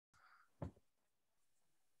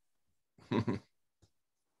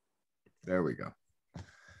There we go.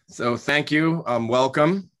 So thank you.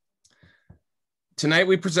 Welcome. Tonight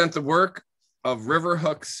we present the work of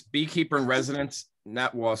Riverhook's beekeeper-in-residence,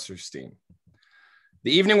 Nat Wasserstein.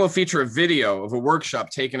 The evening will feature a video of a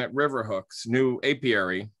workshop taken at Riverhook's new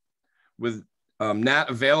apiary with Nat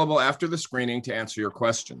available after the screening to answer your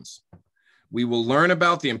questions. We will learn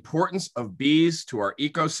about the importance of bees to our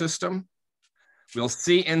ecosystem. We'll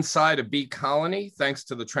see inside a bee colony thanks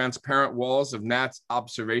to the transparent walls of Nat's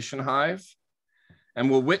observation hive.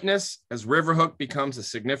 And we'll witness as Riverhook becomes a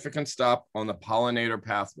significant stop on the pollinator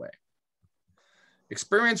pathway.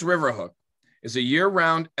 Experience Riverhook is a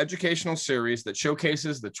year-round educational series that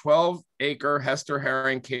showcases the 12-acre Hester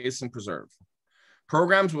Haring Cason Preserve.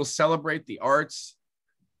 Programs will celebrate the arts,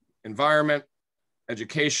 environment,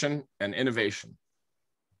 education, and innovation.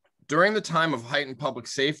 During the time of heightened public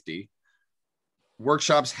safety,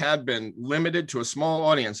 workshops had been limited to a small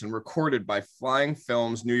audience and recorded by Flying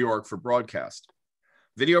Films New York for broadcast.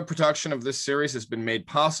 Video production of this series has been made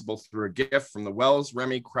possible through a gift from the Wells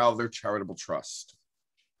Remy Crowther Charitable Trust.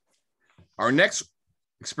 Our next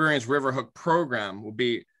Experience Riverhook program will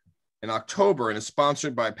be in October and is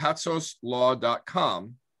sponsored by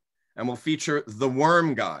patsoslaw.com and will feature the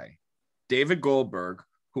Worm Guy, David Goldberg,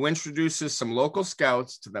 who introduces some local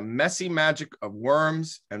scouts to the messy magic of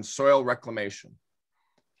worms and soil reclamation.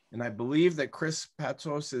 And I believe that Chris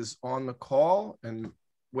Patsos is on the call and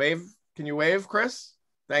wave. Can you wave, Chris?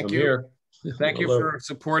 Thank you. Here. Thank you for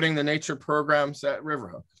supporting the nature programs at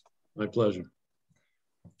Riverhook. My pleasure.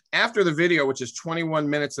 After the video, which is 21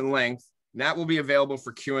 minutes in length, Nat will be available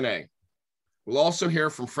for Q&A. We'll also hear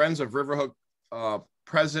from Friends of Riverhook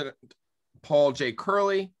President Paul J.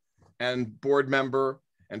 Curley and board member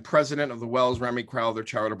and president of the Wells Remy Crowther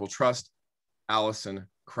Charitable Trust, Allison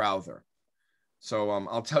Crowther. So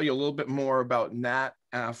I'll tell you a little bit more about Nat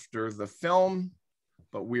after the film,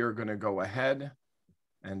 but we are going to go ahead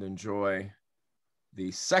and enjoy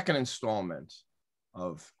the second installment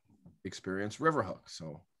of Experience Riverhook.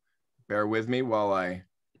 So bear with me while I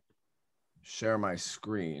share my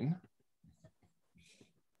screen.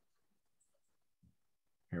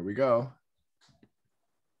 Here we go.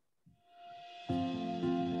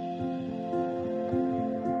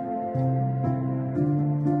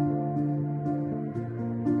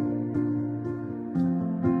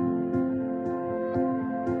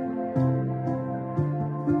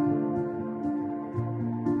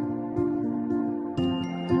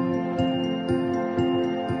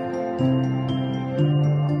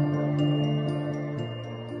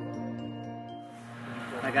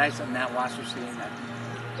 Hi guys, I'm Nat Wasserstein.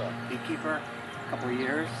 I'm a beekeeper, a couple of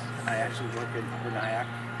years. I actually work in Upper Nyack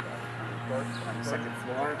on the second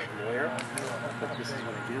floor, a lawyer, but this is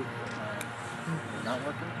what I do when I'm not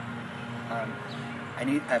working.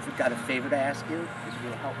 I've got a favor to ask you. If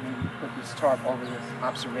you'll help me put this tarp over this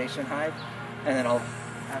observation hive, and then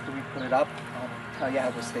after we put it up, I'll tell you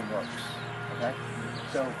how this thing works, okay?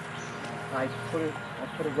 So I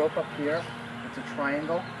put a rope up here. It's a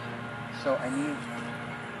triangle. So I need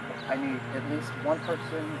at least one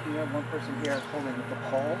person here holding the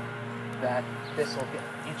pole that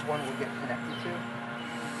each one will get connected to.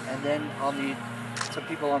 And then I'll need some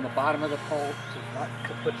people on the bottom of the pole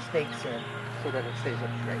to put stakes in so that it stays up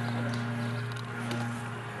straight.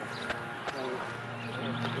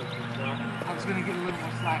 I was going to get a little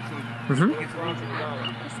more slack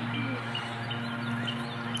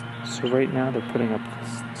So right now they're putting up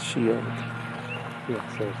this shield.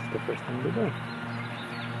 Yeah, so it's the first thing to do.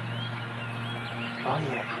 Oh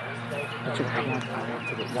yeah. I just want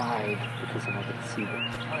to get wide because I'm able to see them.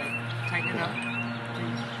 Alright, tighten it up.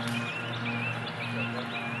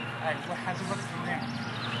 Alright, how's it look from there?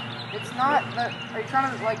 It's not, are you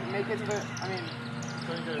trying to like make it to the, I mean,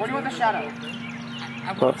 what do you want the shadow?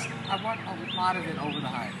 I want a lot of it over the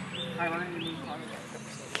hive. Alright, what do you need?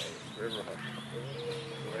 Riverhook.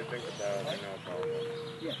 What do I think about, I know about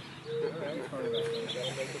Yeah.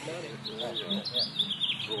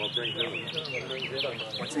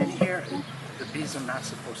 What's in here, the bees are not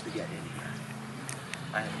supposed to get in here.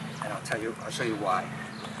 And I'll show you why.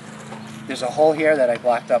 There's a hole here that I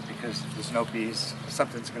blocked up because there's no bees.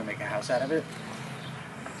 Something's going to make a house out of it.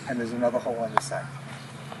 And there's another hole on this side.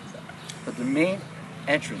 But the main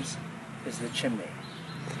entrance is the chimney,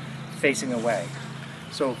 facing away.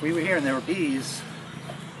 So if we were here and there were bees,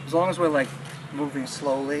 as long as we're like moving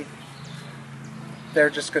slowly, they're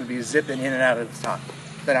just going to be zipping in and out of the top.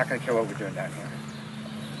 They're not going to care what we're doing down here.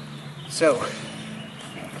 So,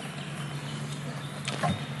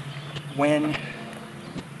 when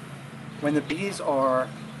the bees are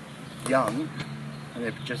young and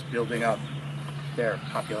they're just building up their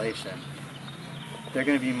population, they're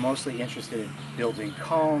going to be mostly interested in building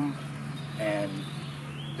comb, and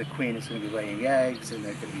the queen is going to be laying eggs, and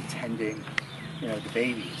they're going to be tending, you know, the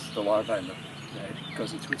babies, the larvae, and it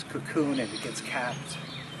goes into its cocoon and it gets capped.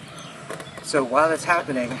 So while that's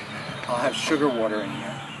happening, I'll have sugar water in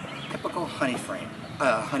here. Typical honey frame,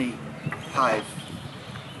 honey hive.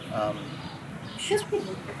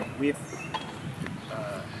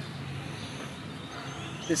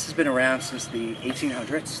 This has been around since the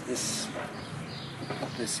 1800s.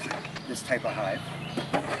 This type of hive.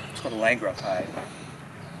 It's called a Landgraf hive.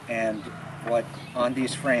 And what on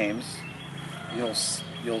these frames, you'll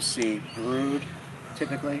see brood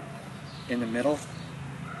typically in the middle,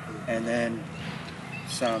 and then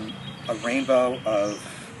a rainbow of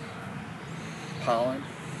pollen,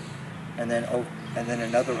 and then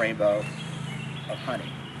another rainbow of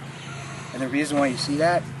honey. And the reason why you see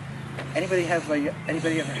that, anybody ever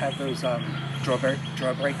have those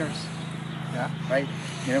drawbreakers? Yeah. Right?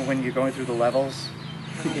 You know, when you're going through the levels,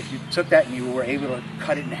 if you took that and you were able to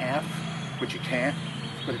cut it in half, which you can't,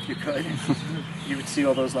 but if you could, you would see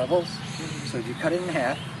all those levels. So if you cut it in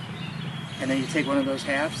half, and then you take one of those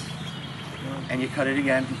halves, and you cut it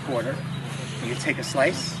again in quarter, and you take a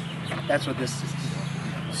slice, that's what this is.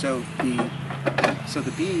 So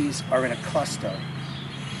the bees are in a cluster,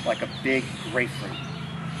 like a big grapefruit,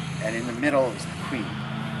 and in the middle is the queen.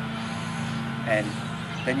 And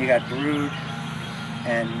then you got brood,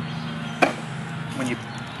 and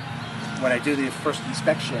when I do the first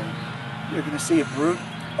inspection, you're going to see a brood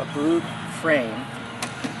frame.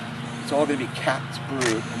 It's all going to be capped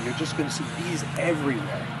brood, and you're just going to see bees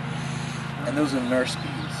everywhere. And those are nurse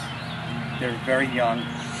bees. They're very young.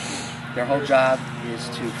 Their whole job is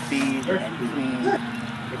to feed and clean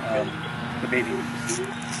the baby bees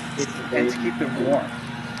and to keep them warm.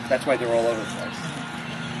 That's why they're all over the place.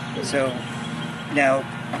 So now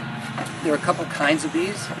there are a couple kinds of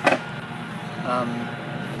bees.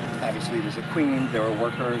 Obviously, there's a queen, there are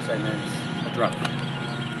workers, and there's a drone.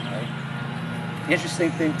 Right? The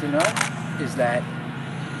interesting thing to note is that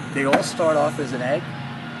they all start off as an egg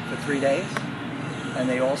for 3 days, and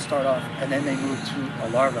they all start off, and then they move to a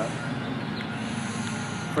larva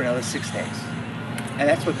for another 6 days. And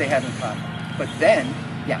that's what they have in common. But then,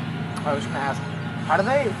 yeah. I was going to ask, how do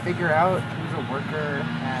they figure out who's a worker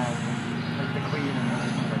and like the queen and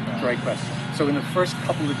everything like that? Great question. So in the first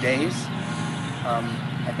couple of days,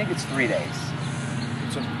 I think it's 3 days.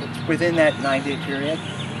 So it's within that 9-day period.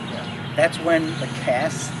 Yeah. That's when the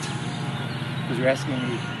caste, because you're asking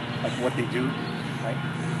me like what they do, right?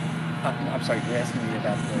 I'm sorry, you're asking me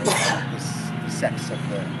about the sex of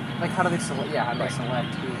the... Like how do they select? Yeah, how do they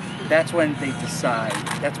select who? That's when they decide.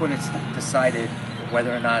 That's when it's decided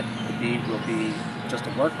whether or not the bee will be just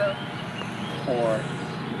a worker or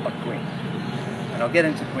a queen. And I'll get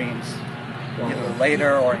into queens either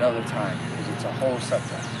later or another time because it's a whole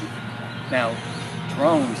subject. Now,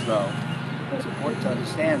 drones, though, it's important to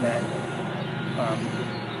understand that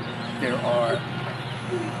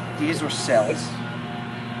these are cells.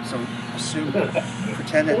 So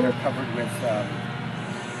pretend that they're covered with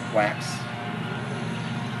wax.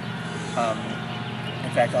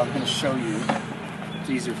 In fact, I'm going to show you. It's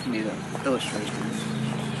easier for me to illustrate.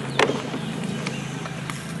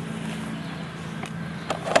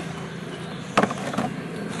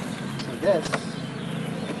 So this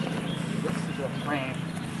is a frame.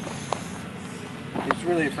 It's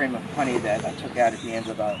really a frame of honey that I took out at the end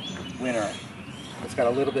of winter. It's got a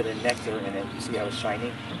little bit of nectar in it. You see how it's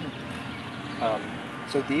shiny?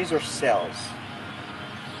 So these are cells.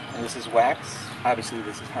 And this is wax. Obviously,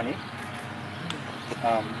 this is honey.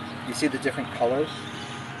 You see the different colors?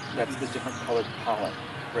 That's the different colored pollen.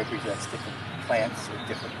 Represents different plants at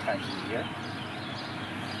different times of the year.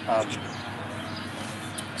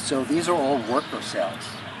 So these are all worker cells.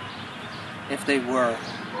 If they were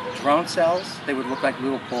drone cells, they would look like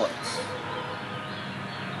little bullets.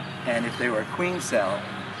 And if they were a queen cell,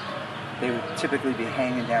 they would typically be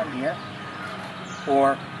hanging down here,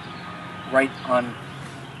 or right on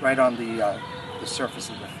the surface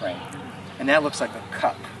of the frame. And that looks like a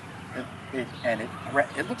cup. It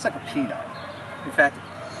looks like a peanut. In fact,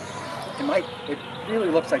 it really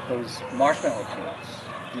looks like those marshmallow peanuts.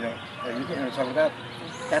 You know what I'm talking about?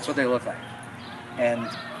 That's what they look like. And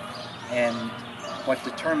what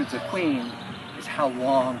determines a queen is how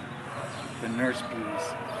long the nurse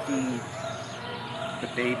bees feed the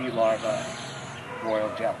baby larva royal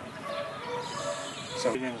jelly.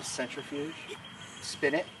 So in a centrifuge,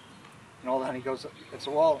 spin it, and all the honey goes up. It's a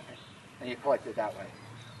wall, and you collect it that way.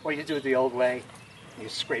 Or you do it the old way, you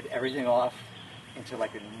scrape everything off into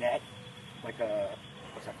like a net, like a,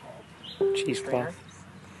 what's that called? Cheesecloth.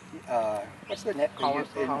 what's the net? Colander?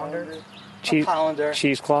 A colander.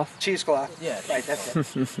 Cheesecloth? Cheesecloth. Yeah. Right, that's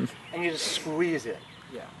it. And you just squeeze it.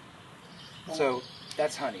 Yeah. So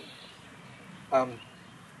that's honey.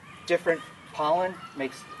 Different pollen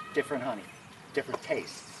makes different honey, different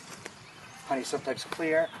taste. Honey sometimes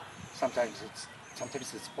clear, sometimes it's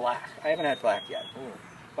black. I haven't had black yet,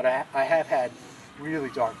 but I have had really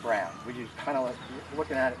dark brown, where you kind of like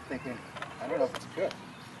looking at it thinking, I don't know if it's good.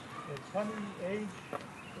 Does honey age?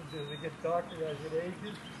 Does it get darker as it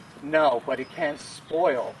ages? No, but it can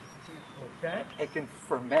spoil. Okay. It can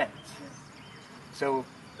ferment. So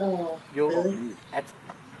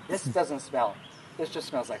this doesn't smell. This just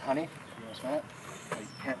smells like honey. You want to smell it? Oh, you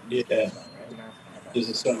can't. Yeah. Does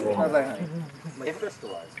it smell Smells wrong? like honey. Like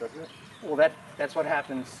crystallized, doesn't it? Well, that's what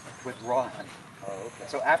happens with raw honey. Oh, okay.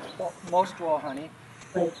 So after most raw honey,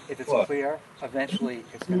 if it's clear, eventually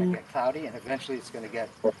it's going to get cloudy, and eventually it's going to get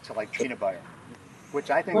to like peanut butter, which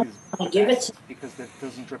I think is best because it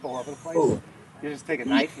doesn't drip all over the place. Oh. You just take a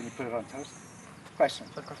knife and you put it on toast. Question.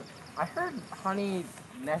 I heard honey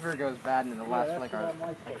never goes bad and it'll last for like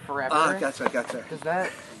forever. Ah, gotcha. Is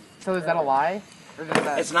that a lie? Or does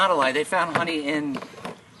that? It's not a lie. They found honey in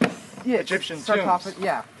Yeah, Egyptian sarcophagus. tombs.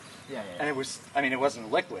 Yeah. And it was, I mean, it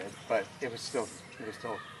wasn't liquid, but it was still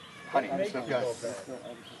honey. It was still good.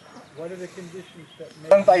 What are the conditions that make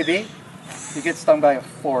Stung by a bee, you get stung by a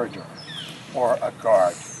forager or a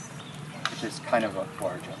guard, which is kind of a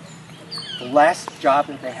forager. The last job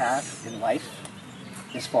that they have in life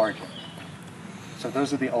is foraging. So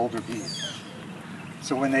those are the older bees.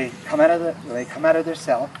 So when they come out of their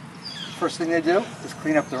cell, first thing they do is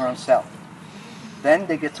clean up their own cell. Then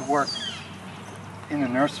they get to work in the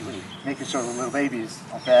nursery, making sure the little babies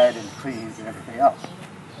are fed and cleaned and everything else.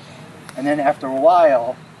 And then after a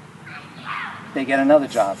while, they get another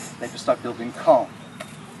job. They just start building comb.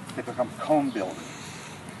 They become comb builders.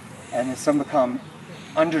 And then some become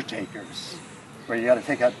undertakers, where you got to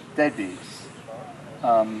take out dead bees.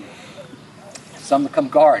 Some become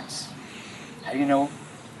guards. How do you know?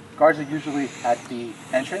 Guards are usually at the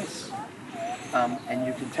entrance, and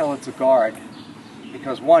you can tell it's a guard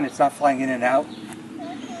because one, it's not flying in and out.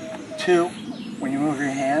 Two, when you move your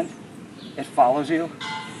hand, it follows you.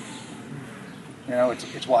 You know,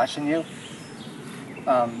 it's watching you.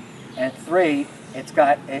 And three, it's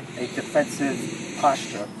got a defensive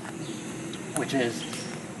posture, which is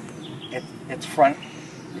its front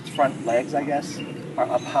legs, I guess, are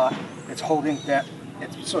up high. It's holding that.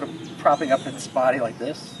 It's sort of propping up its body like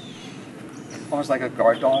this, almost like a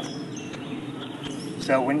guard dog.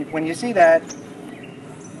 So when you see that,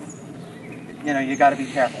 you know, you got to be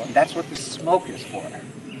careful, and that's what the smoke is for.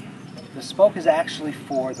 The smoke is actually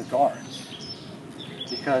for the guards,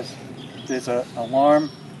 because there's an alarm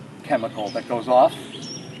chemical that goes off,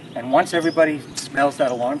 and once everybody smells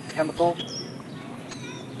that alarm chemical,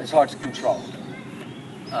 it's hard to control.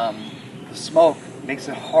 The smoke makes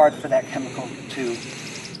it hard for that chemical to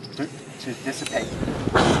dissipate.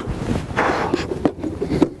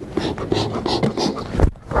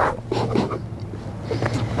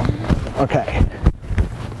 Okay.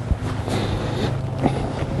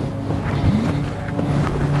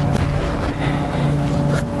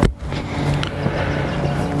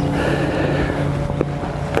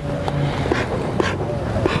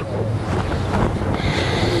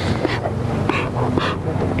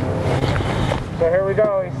 So here we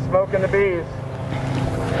go, he's smoking the bees.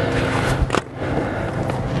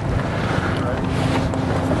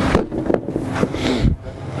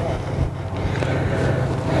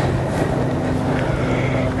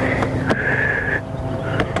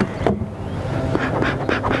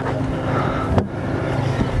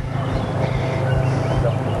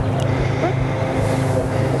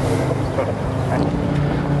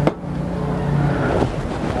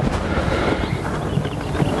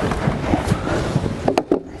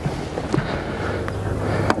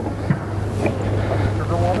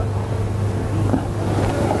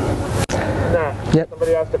 Yep.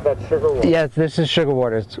 Somebody asked about sugar water. Yes, this is sugar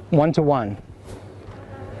water. It's 1-to-1.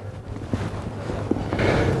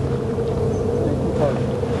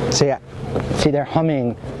 See, they're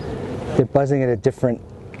humming. They're buzzing at a different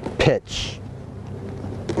pitch,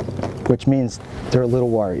 which means they're a little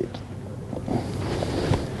worried.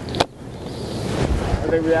 Are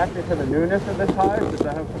they reacting to the newness of this hive? Does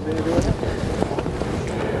that have something to do with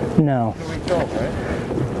it? No. So we don't, right?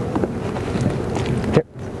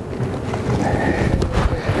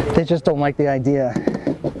 They just don't like the idea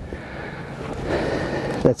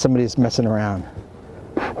that somebody's messing around.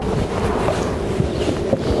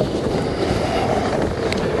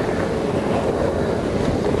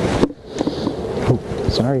 Ooh,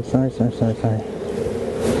 sorry.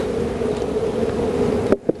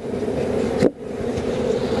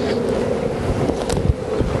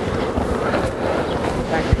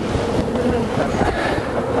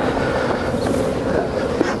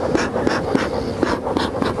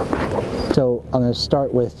 So I'm going to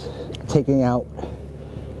start with taking out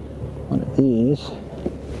one of these.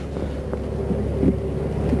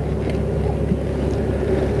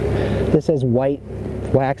 This has white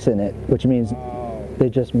wax in it, which means they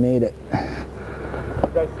just made it. You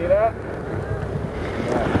guys see that?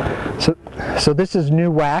 So this is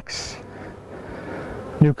new wax,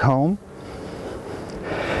 new comb,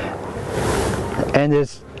 and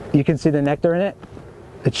you can see the nectar in it.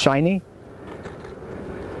 It's shiny.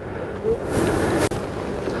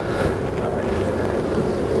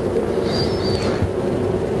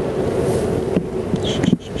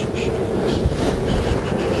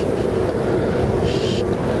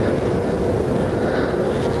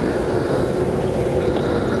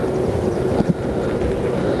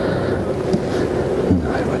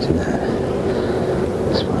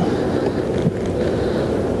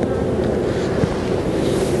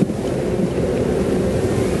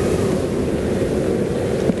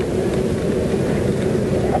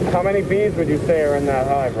 How many bees would you say are in that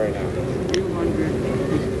hive right now? 200.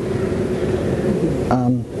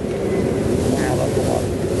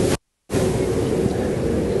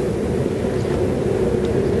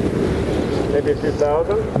 Maybe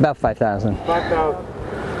 2,000? About 5,000.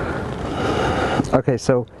 5,000. Okay,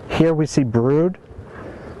 so here we see brood,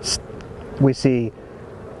 we see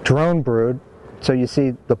drone brood, so you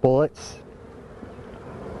see the bullets,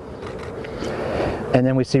 and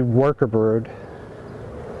then we see worker brood.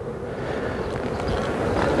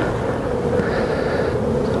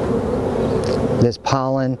 There's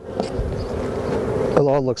pollen. It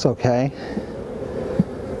all looks okay.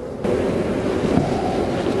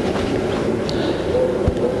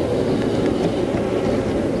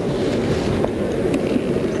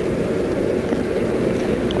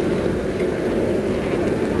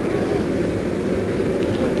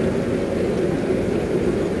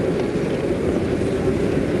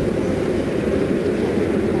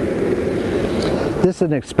 This is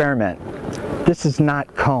an experiment. This is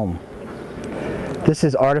not comb. This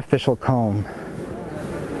is artificial comb.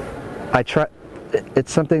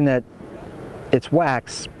 It's something that, it's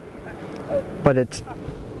wax, but it's,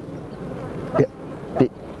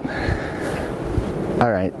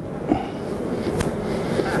 all right.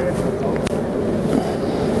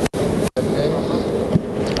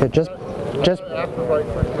 Okay, just,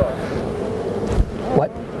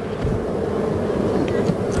 what?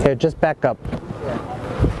 Here, just back up.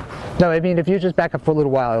 No, I mean, if you just back up for a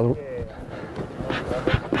little while.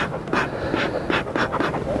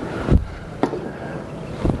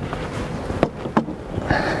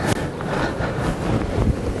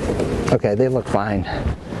 Okay, they look fine.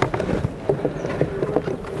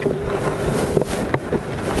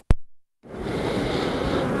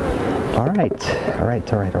 All right.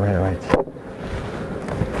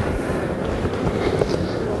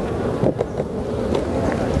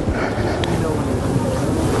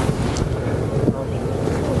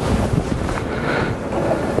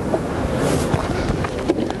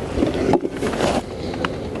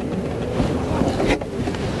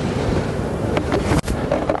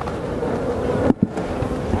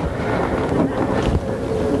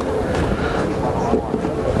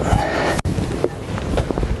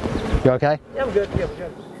 You okay? Yeah, I'm good. Yeah, I'm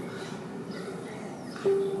good.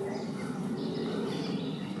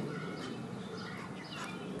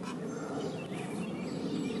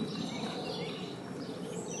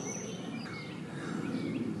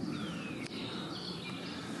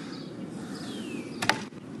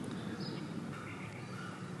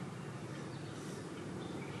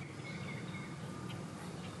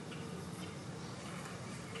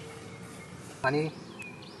 Honey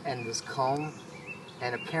and this comb,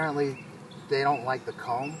 and apparently they don't like the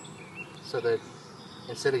comb, so that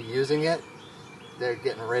instead of using it, they're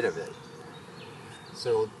getting rid of it.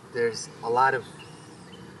 So there's a lot of,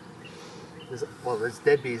 there's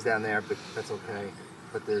dead bees down there, but that's okay.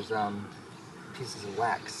 But there's pieces of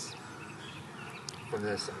wax from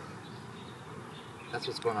this. That's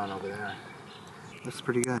what's going on over there. Looks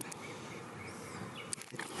pretty good.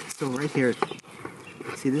 So right here,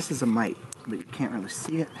 see, this is a mite, but you can't really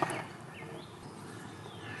see it.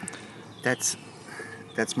 That's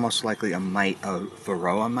most likely a mite, a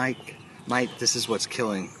varroa mite. This is what's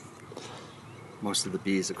killing most of the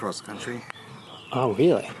bees across the country. Oh,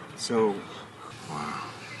 really? So, wow.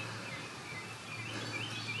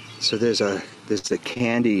 So there's a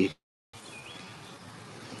candy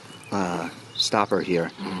stopper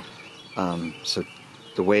here. So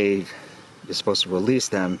the way you're supposed to release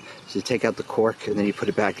them is you take out the cork and then you put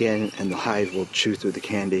it back in, and the hive will chew through the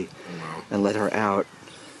candy and let her out.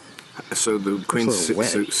 So the queen's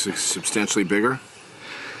substantially bigger?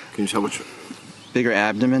 Can you tell which? bigger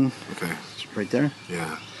abdomen. Okay. Right there.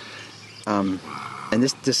 Yeah. And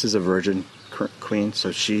this is a virgin queen,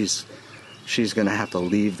 so she's gonna have to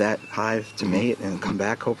leave that hive to mate and come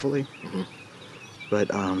back hopefully. But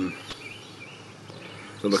They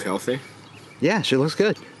look healthy. yeah, she looks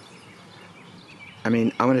good. I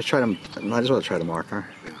mean, I'm gonna try to, might as well try to mark her.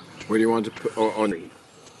 Yeah. Where do you want to put on?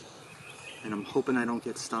 And I'm hoping I don't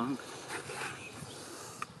get stung.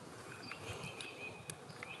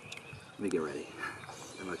 Let me get ready,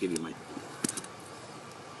 and I'll give you my.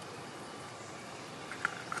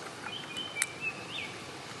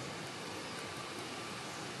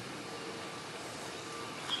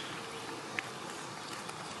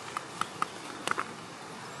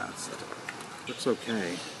 That's it. Looks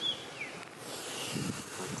okay.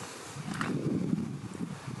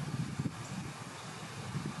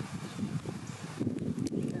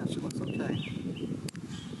 Yeah, she looks okay.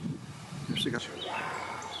 There she goes.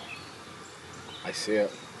 I see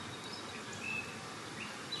it.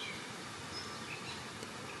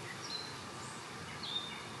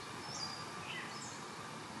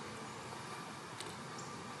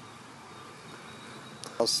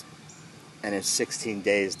 And in 16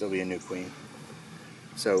 days there'll be a new queen.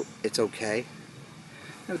 So it's okay.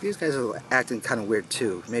 You know, these guys are acting kind of weird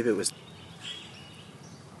too. Maybe it was.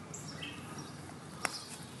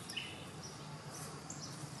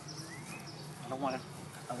 I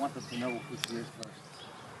want them to know who she is first.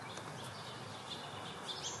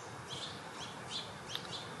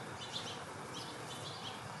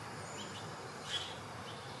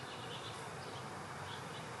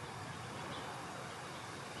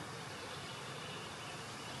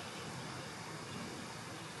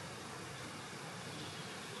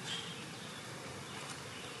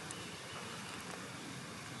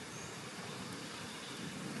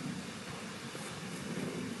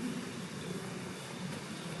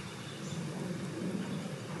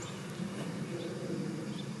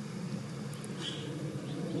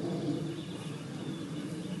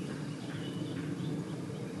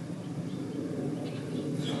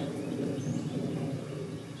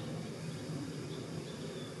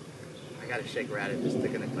 I gotta shake her out of this. They're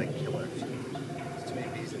gonna like kill her. There's too many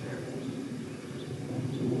bees in there.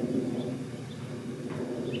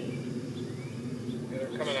 Yeah,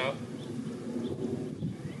 they're coming out.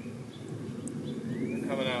 They're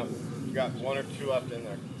coming out. You got one or two left in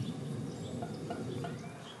there.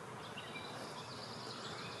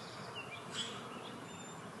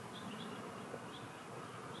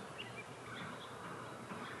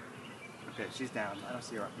 Okay, she's down. I don't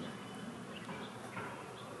see her up here.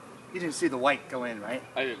 You didn't see the white go in, right?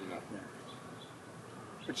 I didn't know. Yeah.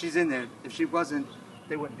 But she's in there. If she wasn't,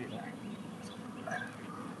 they wouldn't be there.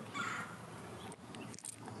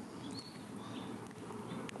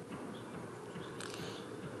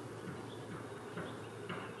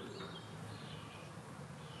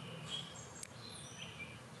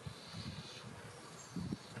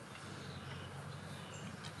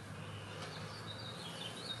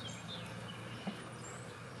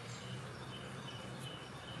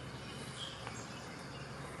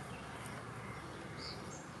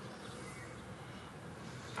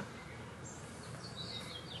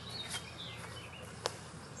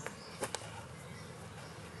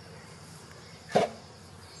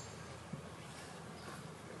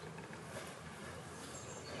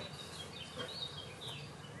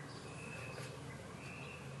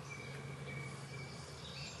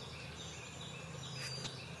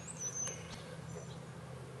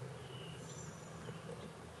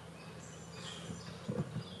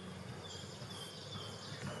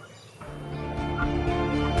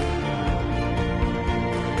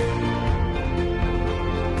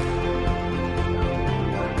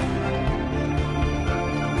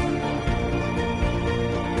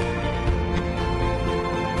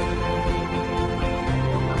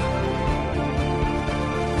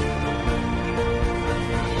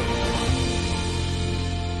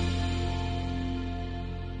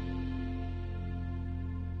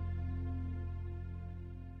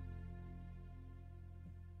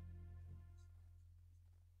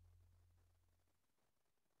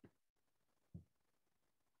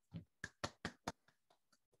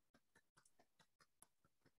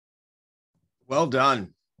 Well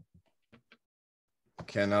done.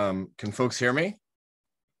 Can folks hear me?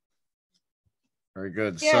 Very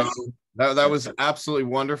good. Yes. So that was absolutely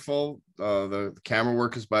wonderful. The camera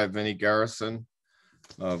work is by Vinnie Garrison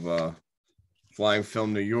of Flying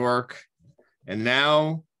Film New York. And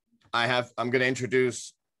now I'm going to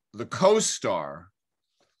introduce the co-star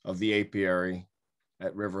of the apiary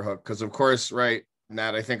at Riverhook. Because of course, right,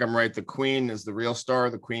 Nat, I think I'm right. The queen is the real star.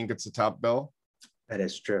 The queen gets the top bill. That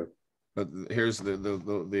is true. but here's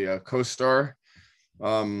the co-star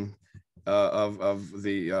of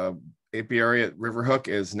the apiary at Riverhook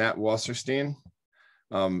is Nat Wasserstein.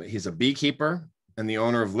 He's a beekeeper and the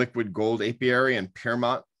owner of Liquid Gold Apiary in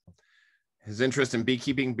Piermont. His interest in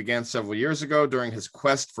beekeeping began several years ago during his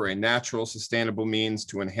quest for a natural, sustainable means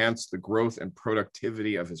to enhance the growth and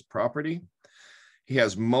productivity of his property. He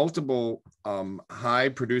has multiple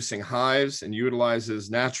high-producing hives and utilizes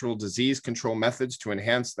natural disease control methods to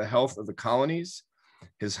enhance the health of the colonies.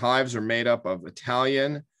 His hives are made up of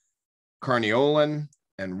Italian, Carniolan,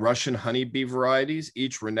 and Russian honeybee varieties,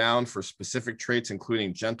 each renowned for specific traits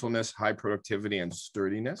including gentleness, high productivity, and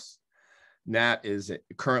sturdiness. Nat is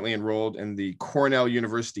currently enrolled in the Cornell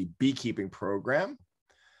University beekeeping program.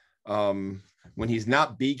 When he's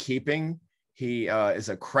not beekeeping, he is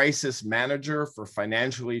a crisis manager for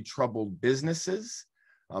financially troubled businesses.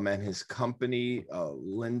 And his company,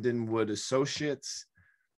 Lindenwood Associates,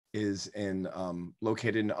 is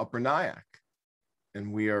located in Upper Nyack.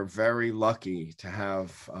 And we are very lucky to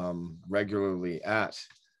have regularly at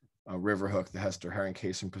Riverhook, the Hester Haring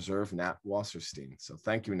Cason Preserve, Nat Wasserstein. So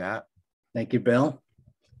thank you, Nat. Thank you, Bill.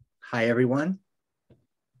 Hi, everyone.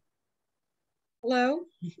 Hello.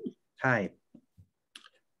 Hi.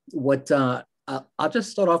 I'll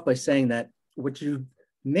just start off by saying that what you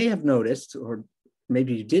may have noticed, or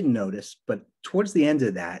maybe you didn't notice, but towards the end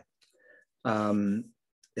of that,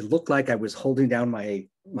 it looked like I was holding down my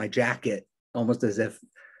jacket, almost as if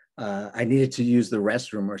I needed to use the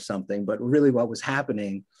restroom or something. But really what was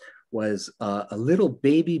happening was a little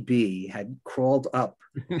baby bee had crawled up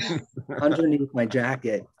underneath my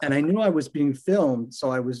jacket, and I knew I was being filmed, so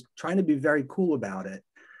I was trying to be very cool about it.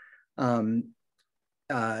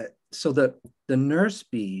 So the nurse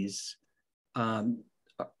bees the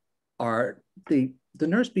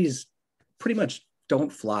nurse bees pretty much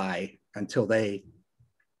don't fly until they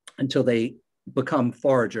become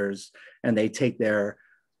foragers and they take their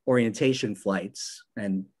orientation flights.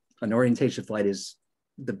 And an orientation flight is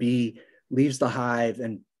the bee leaves the hive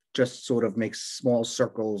and just sort of makes small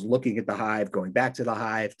circles looking at the hive, going back to the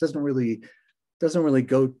hive, doesn't really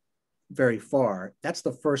go very far. That's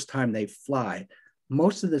the first time they fly.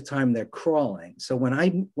 Most of the time they're crawling. So when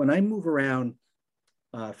I move around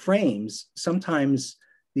frames, sometimes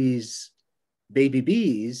these baby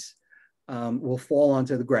bees will fall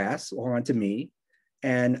onto the grass or onto me,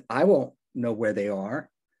 and I won't know where they are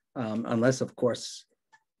unless, of course,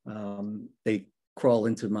 they crawl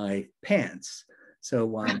into my pants.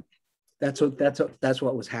 So that's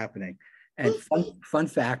what was happening. And fun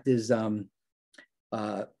fact is, the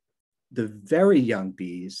very young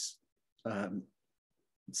bees,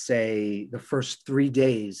 say the first 3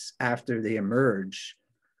 days after they emerge,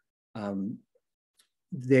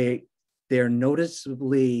 they're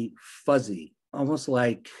noticeably fuzzy, almost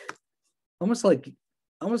like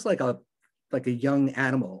a young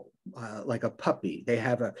animal, like a puppy. They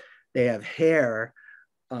have hair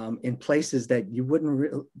in places that you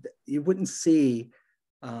wouldn't see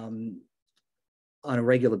on a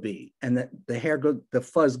regular bee, and the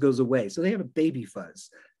fuzz goes away. So they have a baby fuzz.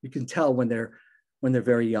 You can tell when they're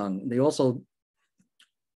very young. They also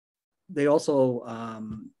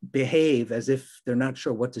behave as if they're not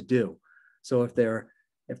sure what to do. So if they're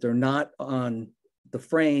not on the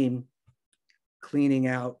frame cleaning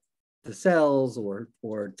out the cells or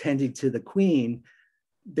tending to the queen,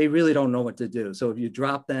 they really don't know what to do. So if you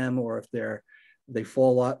drop them, or if they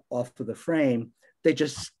fall off of the frame, they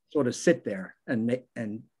just sort of sit there and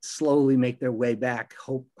slowly make their way back,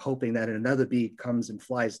 hoping that another bee comes and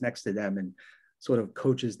flies next to them and sort of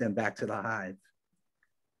coaches them back to the hive.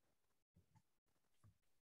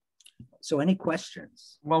 So any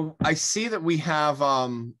questions? Well, I see that we have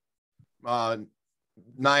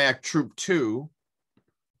Nyack Troop 2.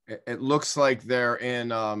 It looks like they're in,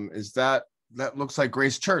 that looks like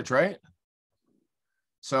Grace Church, right?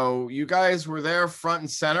 So you guys were there front and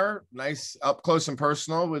center, nice up close and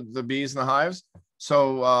personal with the bees and the hives.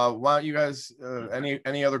 So why don't you guys,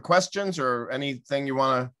 any other questions or anything you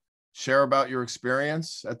want to share about your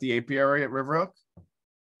experience at the apiary at Riverhook?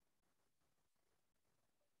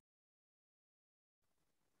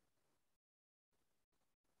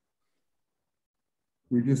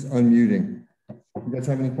 We're just unmuting. You guys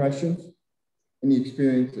have any questions? Any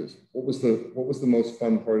experiences? What was the most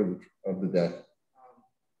fun part of the day?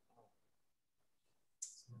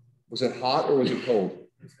 Was it hot or was it cold?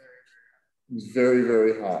 It was very,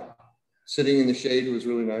 very hot. Sitting in the shade was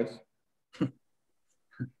really nice.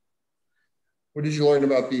 What did you learn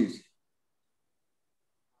about bees?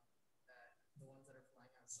 The ones that are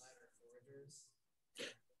flying outside are foragers.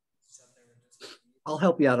 I'll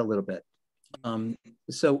help you out a little bit.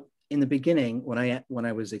 So in the beginning, when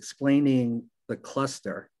I was explaining the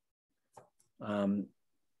cluster,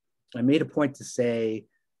 I made a point to say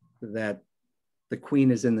that the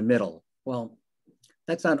queen is in the middle. Well,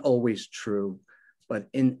 that's not always true, but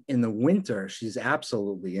in the winter, she's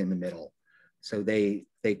absolutely in the middle. So they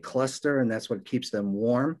cluster, and that's what keeps them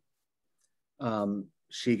warm.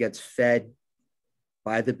 She gets fed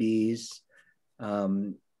by the bees,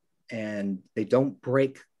 and they don't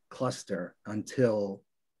break cluster until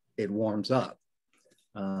it warms up.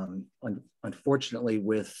 Unfortunately,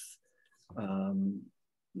 with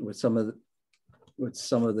some of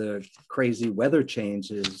the crazy weather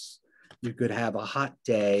changes, you could have a hot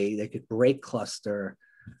day, they could break cluster,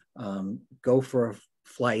 go for a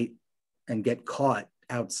flight, and get caught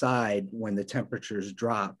outside when the temperatures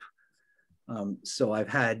drop. So I've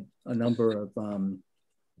had a number of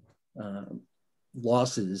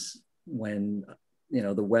losses when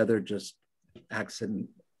the weather just acts and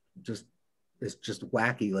it's just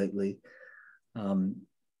wacky lately.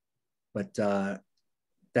 But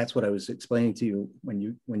that's what I was explaining to you when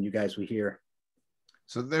you guys were here.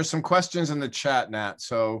 So there's some questions in the chat, Nat.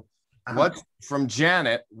 So from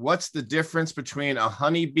Janet, what's the difference between a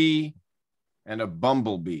honeybee and a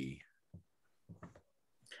bumblebee?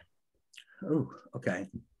 Oh, okay.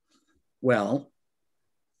 Well,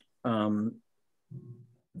 a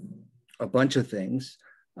bunch of things.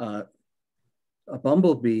 A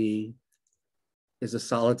bumblebee is a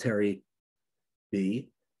solitary bee.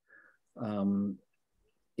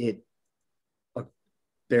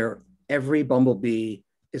 Every bumblebee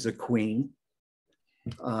is a queen.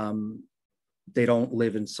 They don't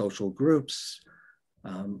live in social groups.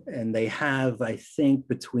 And they have, I think,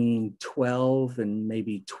 between 12 and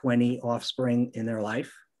maybe 20 offspring in their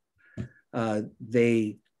life.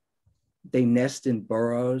 They nest in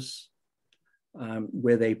burrows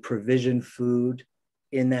where they provision food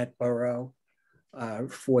in that burrow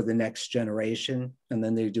for the next generation, and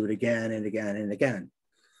then they do it again and again and again.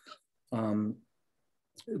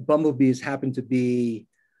 Bumblebees happen to be,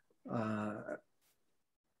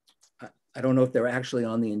 I don't know if they're actually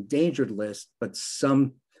on the endangered list, but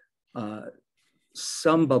some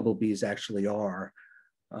bumblebees actually are.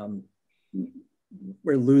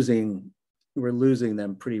 We're losing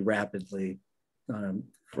them pretty rapidly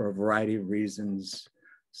for a variety of reasons.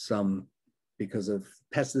 Some because of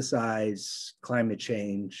pesticides, climate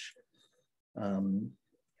change.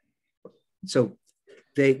 So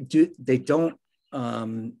they don't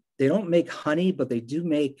make honey, but they do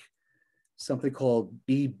make something called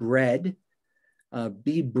bee bread.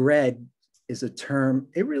 Bee bread is a term.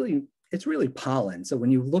 It's really pollen. So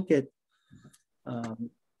when you look at a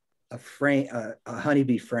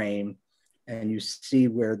honeybee frame, and you see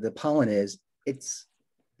where the pollen is, it's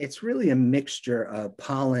really a mixture of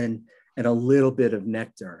pollen and a little bit of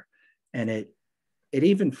nectar, and it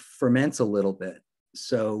even ferments a little bit.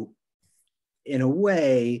 So in a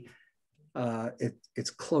way, it's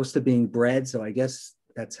close to being bread. So I guess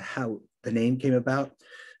that's how the name came about.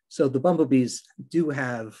 So the bumblebees do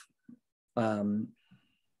have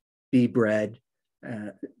bee bread.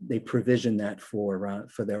 They provision that for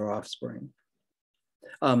their offspring.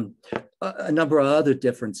 A number of other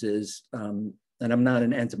differences, and I'm not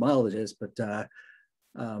an entomologist, but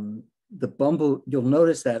you'll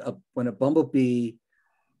notice that when a bumblebee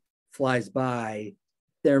flies by,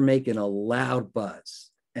 they're making a loud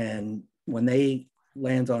buzz. And when they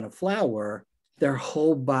land on a flower, their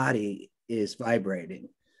whole body is vibrating.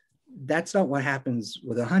 That's not what happens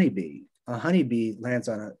with a honeybee. A honeybee lands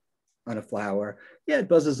on a flower. Yeah, it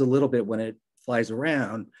buzzes a little bit when it flies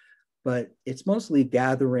around, but it's mostly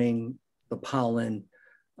gathering the pollen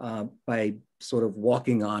by sort of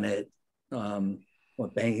walking on it, or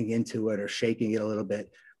banging into it or shaking it a little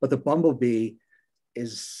bit. But the bumblebee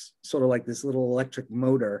is sort of like this little electric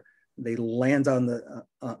motor. They land on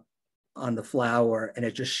the flower, and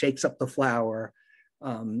it just shakes up the flower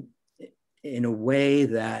in a way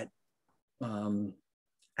that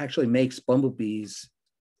actually makes bumblebees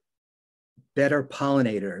better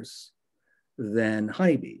pollinators than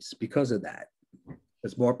honeybees because of that.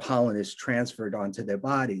 Because more pollen is transferred onto their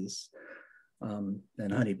bodies than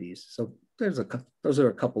honeybees. So those are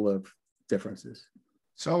a couple of differences.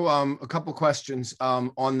 So a couple questions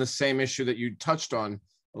on the same issue that you touched on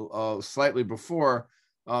slightly before.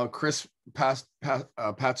 Chris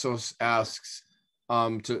Patsos asks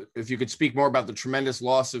if you could speak more about the tremendous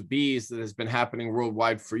loss of bees that has been happening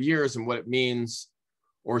worldwide for years and what it means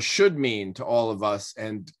or should mean to all of us.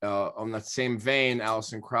 And on that same vein,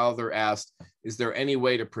 Allison Crowther asked, is there any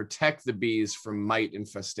way to protect the bees from mite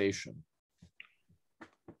infestation?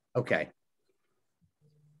 Okay.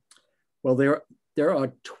 Well, there there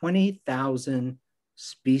are 20,000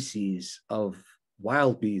 species of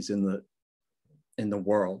wild bees in the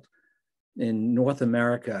world. In North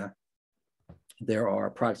America, there are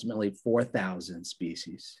approximately 4,000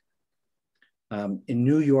 species. In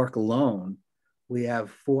New York alone, we have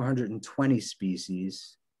 420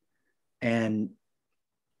 species. And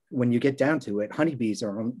when you get down to it, honeybees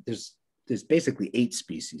there's basically 8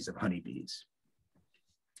 species of honeybees.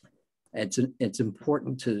 It's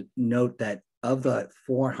important to note that of the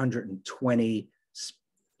 420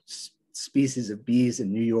 species of bees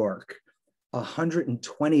in New York,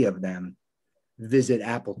 120 of them visit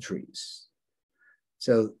apple trees.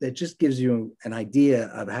 So that just gives you an idea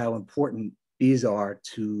of how important bees are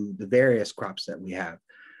to the various crops that we have.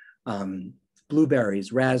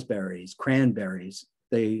 Blueberries, raspberries, cranberries,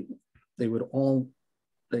 they would all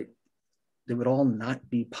not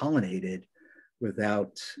be pollinated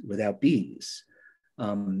without bees.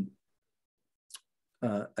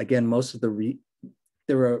 Again,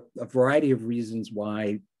 there are a variety of reasons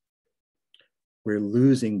why we're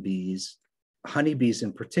losing bees. Honeybees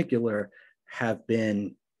in particular have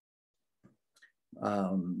had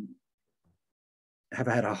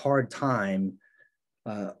a hard time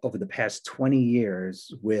over the past 20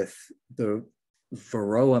 years with the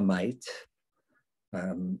varroa mite.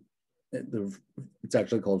 It's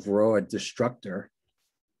actually called varroa destructor.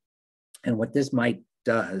 And what this mite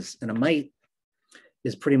does, and a mite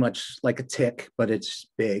is pretty much like a tick, but it's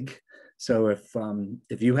big. So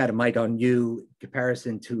if you had a mite on you, in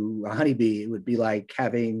comparison to a honeybee, it would be like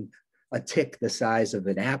having a tick the size of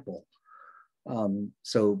an apple.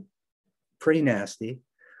 So pretty nasty.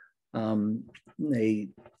 They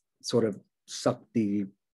sort of suck the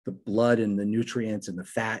blood and the nutrients and the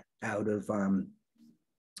fat out of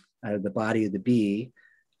the body of the bee,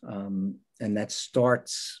 and that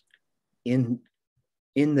starts in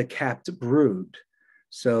the capped brood.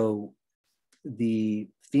 So the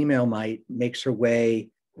female mite makes her way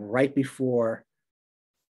right before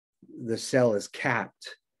the cell is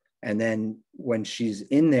capped, and then when she's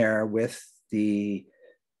in there with the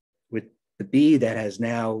bee that has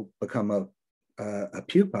now become a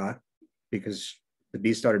pupa, because the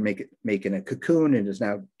bee started making a cocoon and is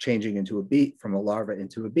now changing into a bee, from a larva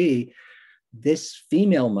into a bee, this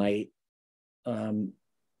female mite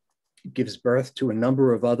gives birth to a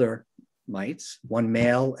number of other mites, one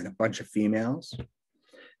male and a bunch of females,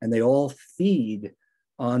 and they all feed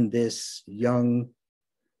on this young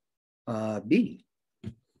bee.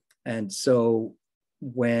 And so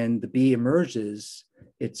when the bee emerges,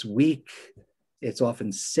 it's weak, it's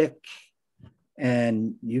often sick,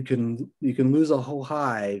 and you can lose a whole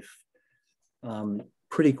hive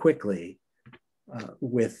pretty quickly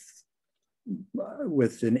with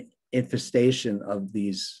an infestation of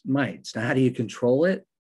these mites. Now, how do you control it?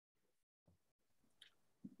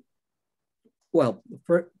 Well,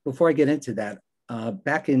 before I get into that,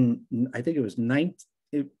 back in, I think it was in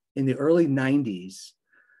the early 90s,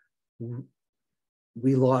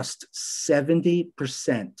 we lost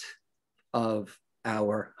 70% of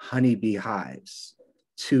our honeybee hives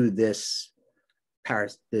to this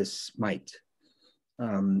mite.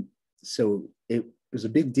 So it was a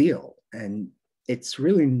big deal, and it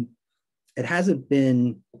hasn't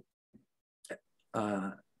been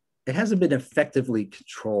effectively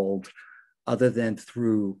controlled other than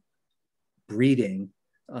through breeding,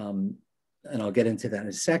 and I'll get into that in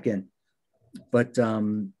a second. But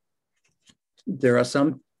there are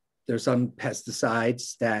some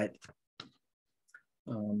pesticides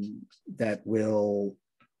that will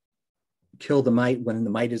kill the mite when the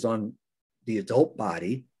mite is on the adult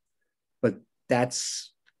body, but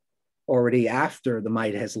that's already after the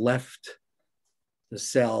mite has left the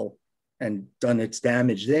cell and done its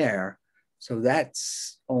damage there. So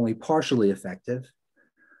that's only partially effective.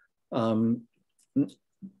 There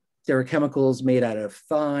are chemicals made out of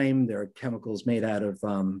thyme. There are chemicals made out of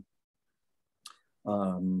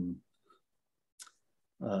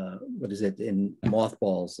what is it in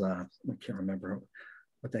mothballs? I can't remember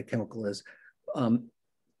what that chemical is.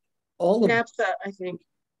 All of naphtha, I think.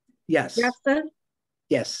 Yes. Naphtha?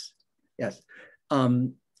 Yes. Yes.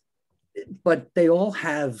 But they all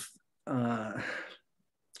have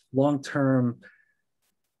long-term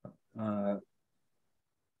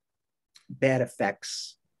bad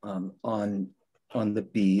effects on the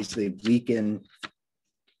bees. They weaken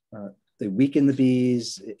the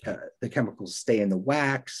bees. The chemicals stay in the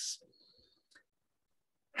wax.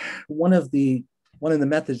 One of the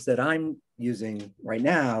methods that I'm using right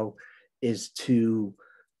now is to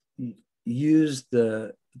use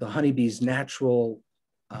the honeybee's natural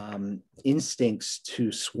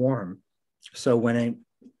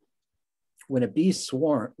when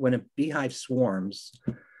a beehive swarms,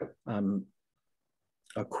 a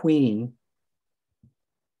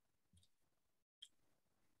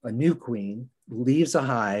new queen leaves a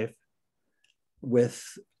hive with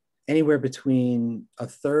anywhere between a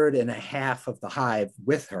third and a half of the hive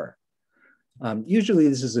with her. Usually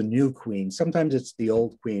this is a new queen. Sometimes it's the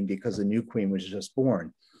old queen because the new queen was just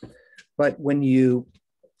born. But when you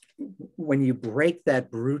break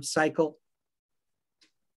that brood cycle,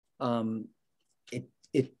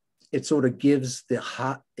 it sort of gives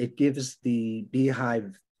the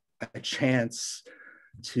beehive a chance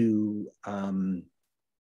to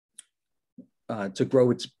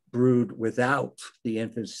grow its brood without the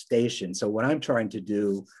infestation. So what I'm trying to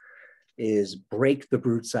do is break the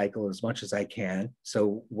brood cycle as much as I can.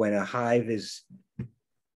 So when a hive is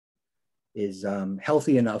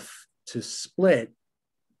healthy enough to split,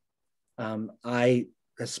 a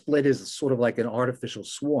split is sort of like an artificial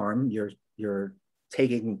swarm. You're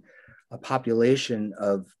taking a population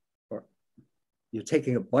or you're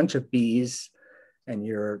taking a bunch of bees and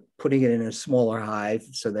you're putting it in a smaller hive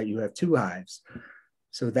so that you have two hives.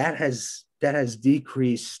 So that has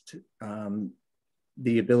decreased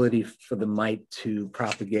the ability for the mite to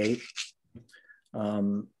propagate.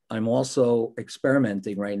 I'm also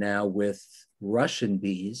experimenting right now with Russian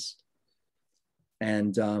bees.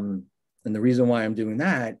 And the reason why I'm doing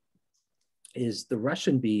that is the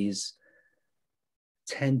Russian bees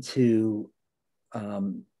tend to,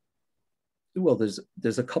 well,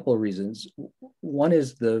 there's a couple of reasons. One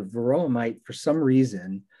is the varroa mite, for some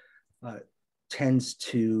reason, tends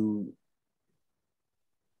to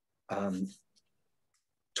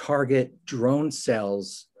target drone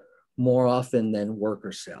cells more often than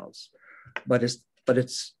worker cells. But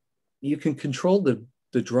you can control the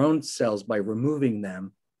drone cells by removing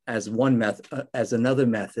them as another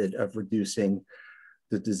method of reducing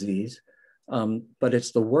the disease. But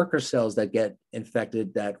it's the worker cells that get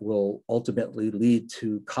infected that will ultimately lead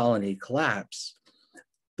to colony collapse.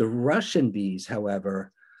 The Russian bees,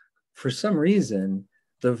 however, for some reason,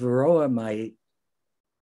 the varroa mite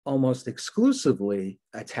almost exclusively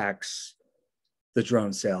attacks the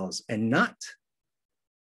drone cells and not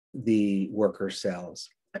the worker cells.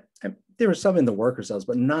 There are some in the worker cells,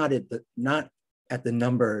 but not at the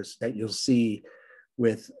numbers that you'll see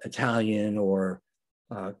with Italian or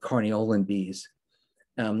Carniolan bees.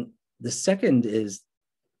 The second is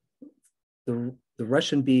the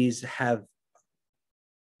Russian bees have,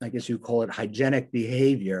 I guess you call it hygienic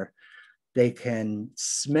behavior. They can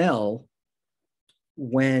smell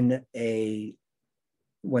when a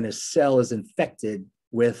cell is infected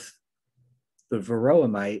with the varroa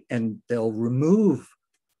mite, and they'll remove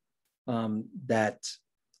that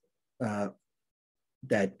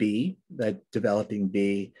developing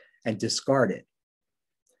bee, and discard it.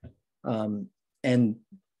 And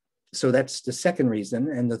so that's the second reason.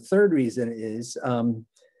 And the third reason is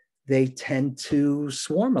they tend to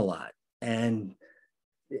swarm a lot. And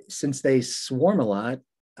since they swarm a lot,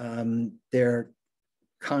 they're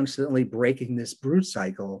constantly breaking this brood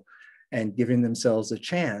cycle and giving themselves a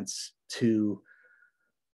chance to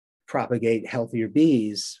propagate healthier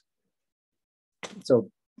bees.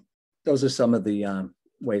 So those are some of the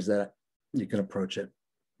ways that you can approach it.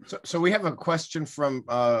 So we have a question from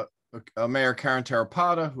Mayor Karen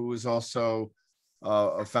Tarapada, who is also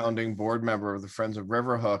a founding board member of the Friends of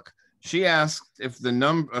Riverhook. She asked if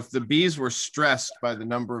the bees were stressed by the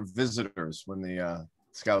number of visitors when the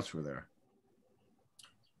scouts were there.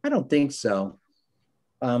 I don't think so.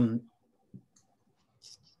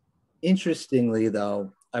 Interestingly,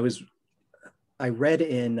 though, I read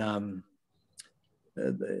in I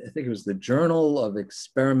think it was the Journal of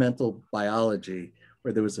Experimental Biology,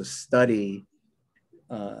 where there was a study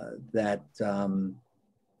that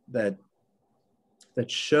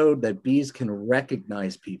showed that bees can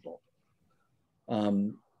recognize people.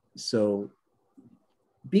 So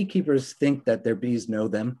beekeepers think that their bees know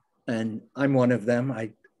them, and I'm one of them.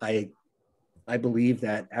 I believe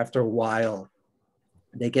that after a while,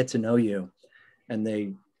 they get to know you, and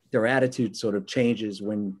their attitude sort of changes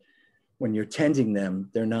when you're tending them.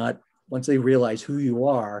 They're not, once they realize who you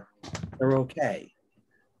are, they're okay.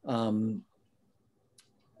 But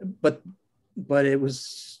it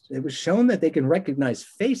was shown that they can recognize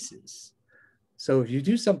faces. So if you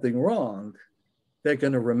do something wrong, they're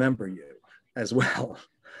going to remember you as well.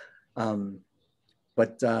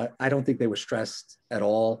 But I don't think they were stressed at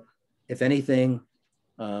all. If anything,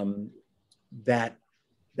 that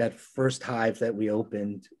first hive that we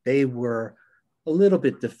opened, they were a little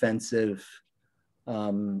bit defensive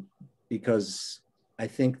because I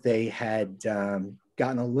think they had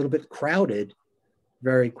gotten a little bit crowded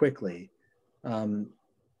very quickly. Um,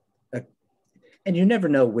 and you never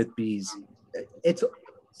know with bees. It's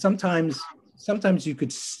sometimes you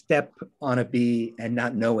could step on a bee and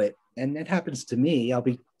not know it. And it happens to me. I'll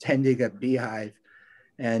be tending a beehive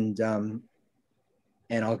and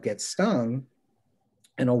I'll get stung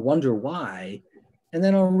and I'll wonder why. And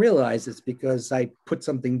then I'll realize it's because I put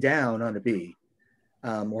something down on a bee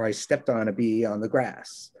or I stepped on a bee on the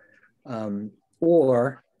grass. And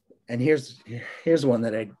here's one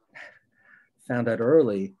that I found out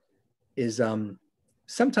early is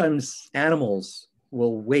sometimes animals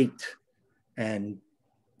will wait and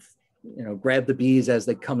grab the bees as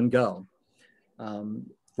they come and go.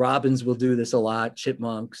 Robins will do this a lot,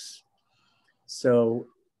 chipmunks. So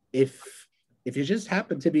if you just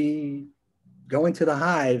happen to be going to the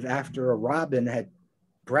hive after a robin had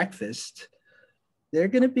breakfast, they're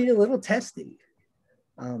going to be a little testy.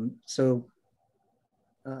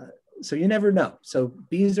 So you never know. So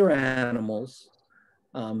bees are animals,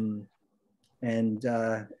 and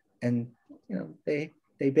they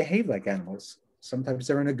behave like animals. Sometimes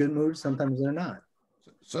they're in a good mood, sometimes they're not.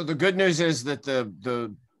 So the good news is that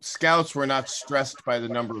the scouts were not stressed by the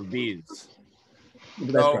number of bees.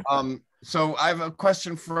 So, so I have a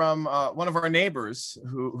question from one of our neighbors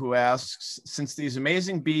who asks, since these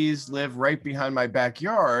amazing bees live right behind my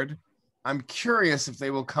backyard, I'm curious if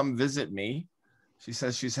they will come visit me. She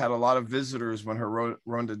says she's had a lot of visitors when her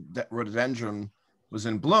rhododendron was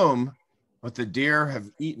in bloom, but the deer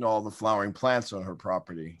have eaten all the flowering plants on her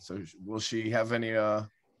property. So will she have any,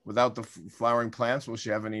 without the flowering plants, will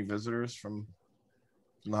she have any visitors from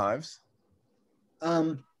the hives?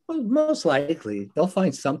 Well, most likely they'll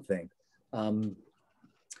find something. The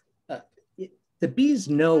bees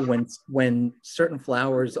know when certain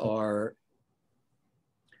flowers are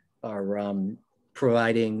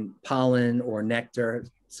providing pollen or nectar.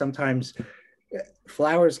 Sometimes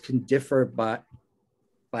flowers can differ by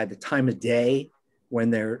the time of day when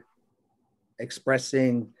they're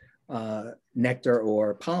expressing nectar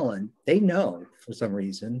or pollen. They know for some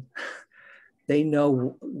reason. They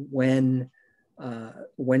know when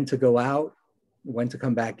to go out, when to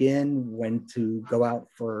come back in, when to go out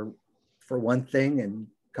for one thing and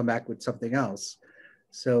come back with something else.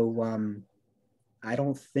 So I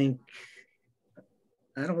don't think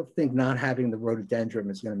not having the rhododendron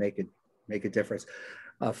is going to make a difference.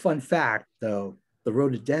 Fun fact, though, the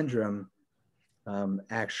rhododendron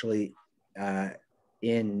actually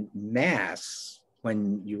in mass,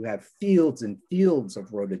 when you have fields and fields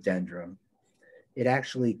of rhododendron, it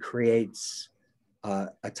actually creates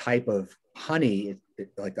a type of honey.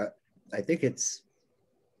 I think it's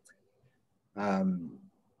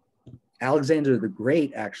Alexander the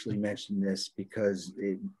Great actually mentioned this because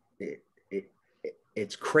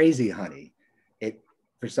it's crazy honey.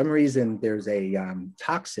 For some reason, there's a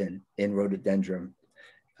toxin in rhododendron.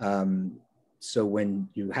 So when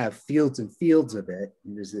you have fields and fields of it,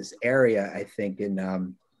 there's this area, I think, in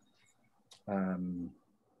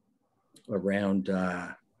around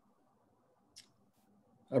the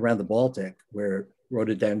Baltic where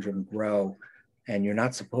rhododendron grow, and you're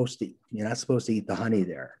not supposed to eat the honey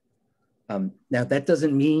there. Now that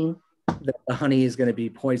doesn't mean that the honey is going to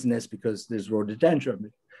be poisonous because there's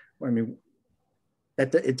rhododendron. I mean,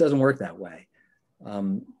 it doesn't work that way.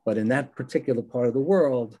 But in that particular part of the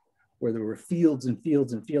world where there were fields and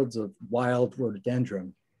fields and fields of wild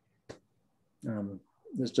rhododendron,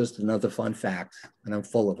 there's just another fun fact, and I'm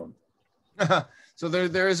full of them. So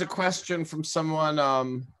there is a question from someone,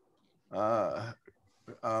 how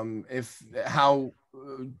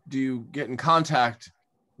do you get in contact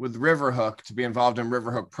with Riverhook to be involved in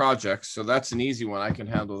Riverhook projects? So that's an easy one. I can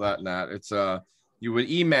handle that, Nat. It's you would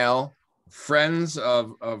email friends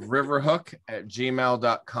of Riverhook at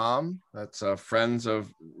gmail.com. That's friends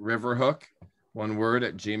of Riverhook, one word,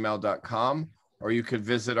 at gmail.com. Or you could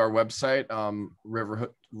visit our website,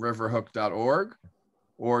 riverhook.org.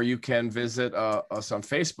 Or you can visit us on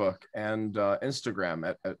Facebook and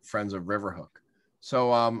Instagram at Friends of Riverhook.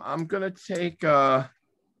 So I'm going to take, let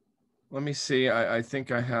me see, I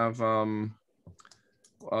think I have,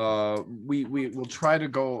 we will try to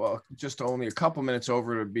go just only a couple minutes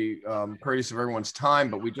over to be courteous of everyone's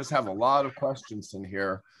time, but we just have a lot of questions in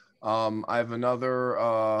here. I have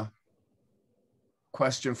another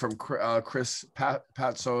question from Chris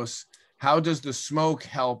Patsos. How does the smoke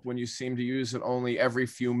help when you seem to use it only every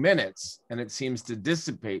few minutes and it seems to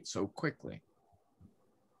dissipate so quickly?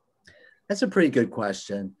 That's a pretty good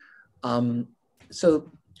question.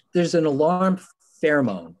 So there's an alarm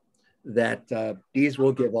pheromone that bees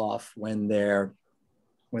will give off when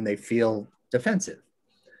they feel defensive.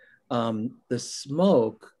 The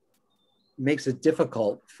smoke makes it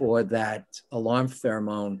difficult for that alarm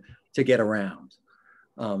pheromone to get around.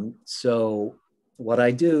 So what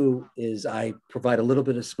I do is I provide a little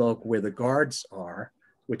bit of smoke where the guards are,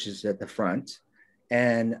 which is at the front.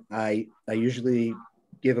 And I usually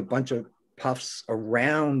give a bunch of puffs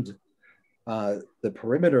around the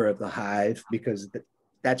perimeter of the hive, because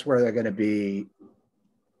that's where they're going to be.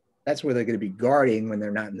 That's where they're going to be guarding when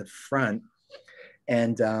they're not in the front.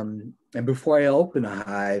 And before I open a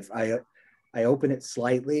hive, I open it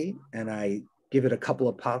slightly and I give it a couple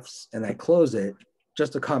of puffs and I close it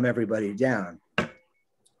just to calm everybody down.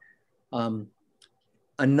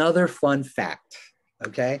 Another fun fact,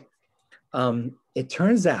 okay? It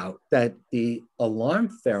turns out that the alarm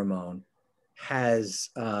pheromone has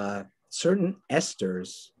certain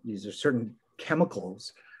esters. These are certain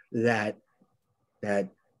chemicals that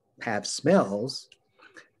have smells,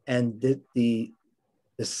 and the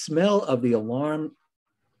smell of the alarm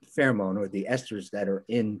pheromone, or the esters that are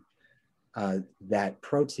in that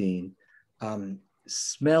protein,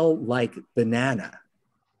 smell like banana.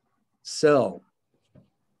 So,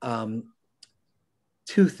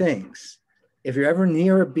 two things. If you're ever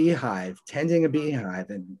near a beehive, tending a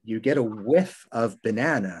beehive, and you get a whiff of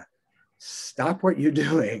banana, stop what you're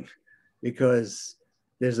doing, because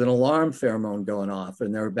there's an alarm pheromone going off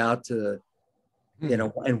and they're about to, you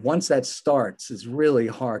know, and once that starts, it's really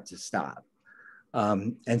hard to stop.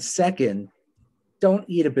 And second, don't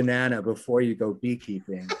eat a banana before you go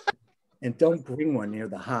beekeeping, and don't bring one near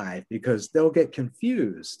the hive because they'll get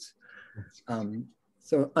confused.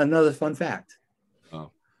 So another fun fact.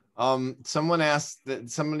 Oh. Someone asked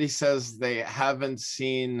that, somebody says they haven't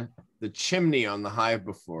seen the chimney on the hive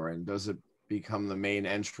before, and does it become the main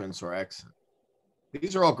entrance or exit?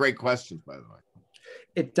 These are all great questions, by the way.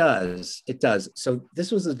 It does. It does. So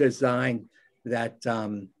this was a design that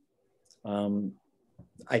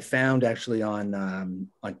I found actually on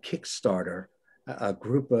Kickstarter. A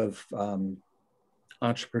group of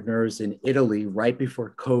entrepreneurs in Italy right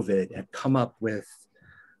before COVID had come up with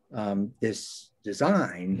this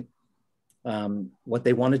design. What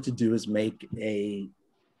they wanted to do is make a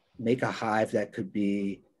hive that could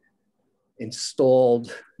be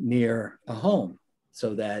installed near a home,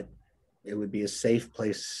 so that it would be a safe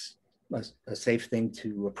place, a safe thing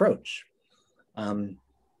to approach. And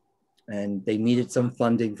they needed some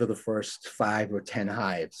funding for the first 5 or 10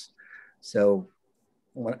 hives. So,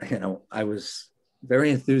 you know, I was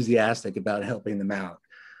very enthusiastic about helping them out.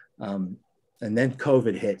 And then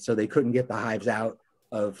COVID hit, so they couldn't get the hives out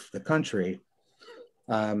of the country.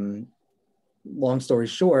 Long story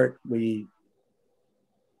short,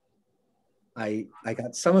 I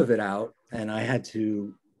got some of it out, and I had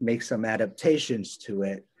to make some adaptations to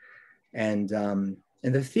it. And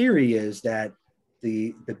the theory is that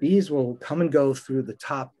the bees will come and go through the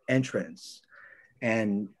top entrance,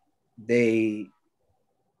 and there's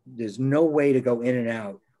no way to go in and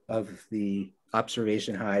out of the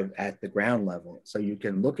observation hive at the ground level. So you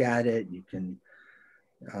can look at it, you can,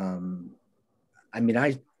 I mean,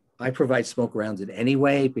 I provide smoke around it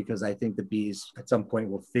anyway, because I think the bees at some point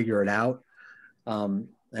will figure it out. And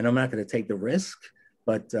I'm not going to take the risk,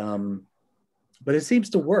 but it seems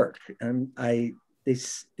to work. And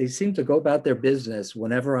they seem to go about their business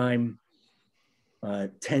whenever I'm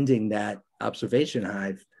tending that observation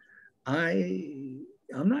hive. I'm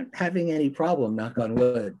not having any problem, knock on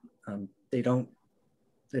wood. They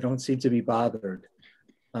don't seem to be bothered.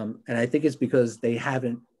 And I think it's because they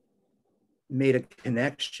haven't made a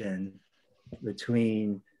connection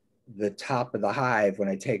between the top of the hive when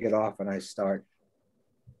I take it off and I start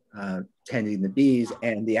tending the bees,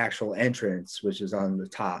 and the actual entrance, which is on the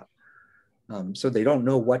top. So they don't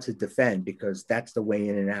know what to defend, because that's the way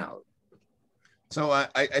in and out. So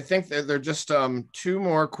I think that there are just 2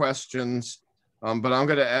 more questions, but I'm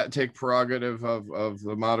going to take prerogative of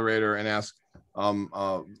the moderator and ask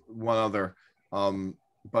one other.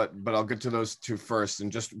 But I'll get to those 2 first,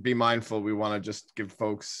 and just be mindful. We want to just give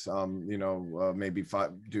folks, you know, maybe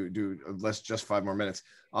let's just 5 more minutes.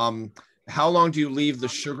 How long do you leave the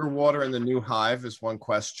sugar water in the new hive is one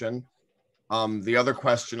question. The other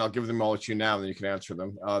question, I'll give them all to you now, and then you can answer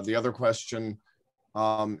them. The other question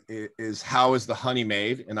is how is the honey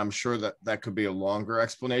made? And I'm sure that could be a longer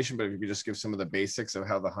explanation, but if you could just give some of the basics of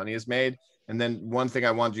how the honey is made. And then one thing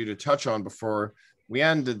I wanted you to touch on before we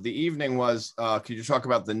ended the evening was, could you talk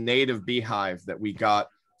about the native beehive that we got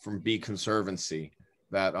from Bee Conservancy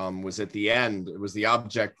that was at the end? It was the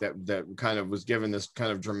object that kind of was given this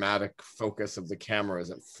kind of dramatic focus of the camera as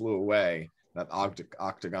it flew away, that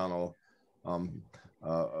octagonal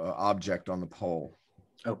object on the pole.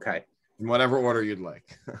 Okay. in whatever order you'd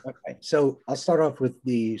like. Okay, so I'll start off with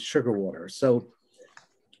the sugar water. So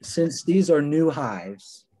since these are new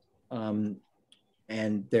hives and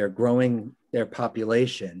they're growing their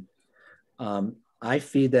population, I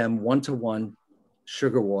feed them 1-to-1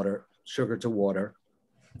 sugar to water,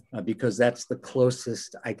 because that's the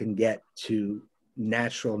closest I can get to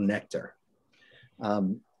natural nectar.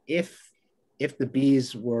 If the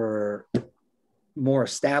bees were more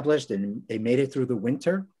established and they made it through the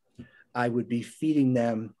winter, I would be feeding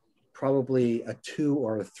them probably a 2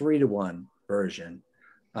 or a 3-to-1 version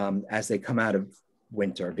as they come out of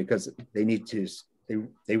winter, because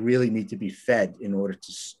they really need to be fed in order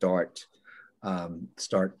to start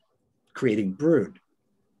creating brood.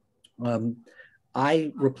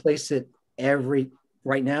 I replace it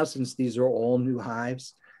right now, since these are all new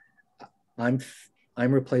hives, I'm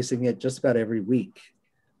replacing it just about every week.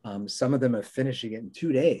 Some of them are finishing it in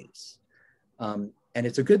 2 days. And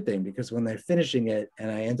it's a good thing, because when they're finishing it and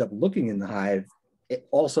I end up looking in the hive,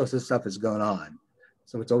 all sorts of stuff is going on.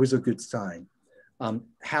 So it's always a good sign.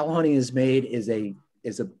 How honey is made is a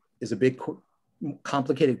big,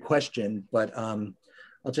 complicated question, but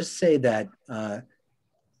I'll just say that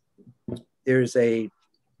there's a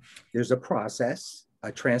process,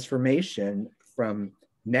 a transformation from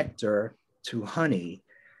nectar to honey,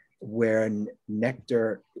 where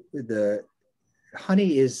the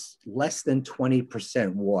honey is less than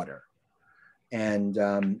 20% water, and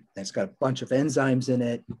it's got a bunch of enzymes in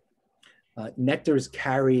it. Nectar is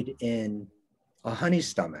carried in a honey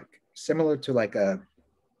stomach, similar to like a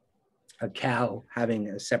cow having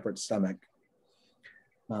a separate stomach.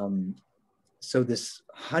 So this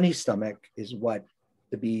honey stomach is what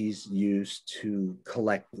the bees use to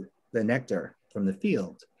collect the nectar from the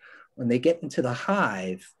field. When they get into the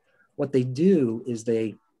hive, what they do is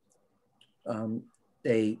they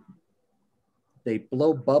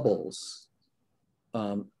blow bubbles.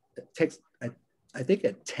 It takes, I think,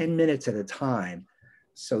 10 minutes at a time,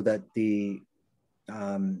 so that the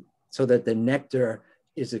nectar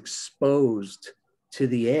is exposed to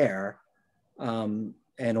the air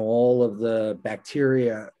and all of the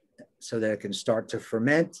bacteria, so that it can start to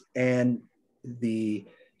ferment and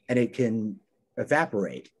it can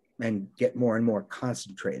evaporate and get more and more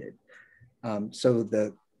concentrated. So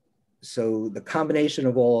the combination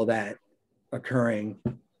of all of that occurring,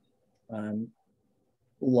 a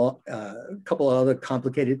couple of other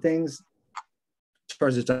complicated things,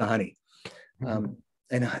 turns it to honey. And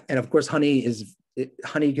of course, honey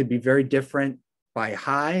could be very different by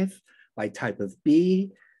hive, by type of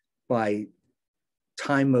bee, by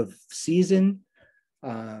time of season,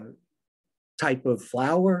 type of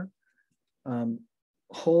flower,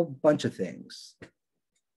 whole bunch of things.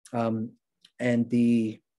 And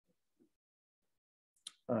the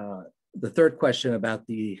third question about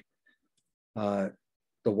the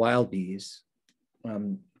wild bees.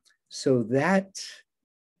 So that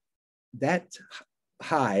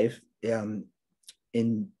hive,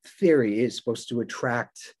 in theory, is supposed to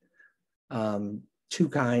attract 2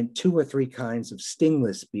 or 3 kinds of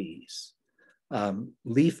stingless bees: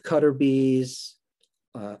 leaf cutter bees,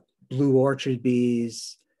 blue orchard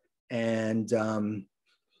bees, and I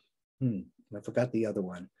forgot the other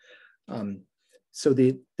one. So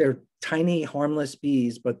they're tiny, harmless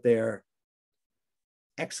bees, but they're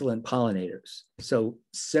excellent pollinators. So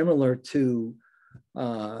similar to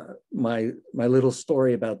my little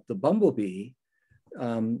story about the bumblebee,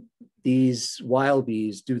 these wild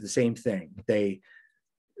bees do the same thing.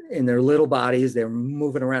 In their little bodies, they're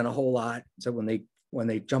moving around a whole lot. So when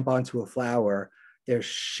they jump onto a flower, they're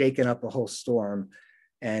shaking up a whole storm.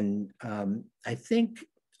 And I think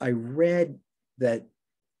I read that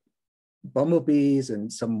bumblebees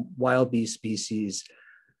and some wild bee species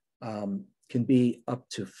can be up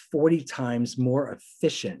to 40 times more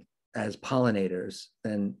efficient as pollinators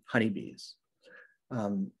than honeybees.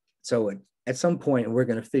 So at some point, we're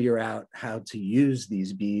going to figure out how to use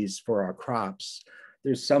these bees for our crops.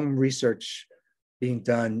 There's some research being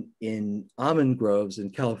done in almond groves in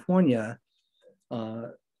California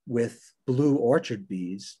with blue orchard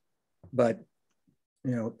bees, but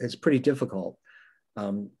it's pretty difficult.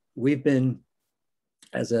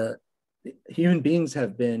 Human beings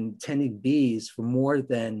have been tending bees for more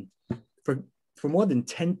than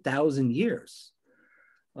 10,000 years.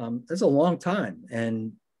 That's a long time,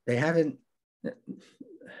 and they haven't.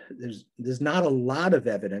 There's not a lot of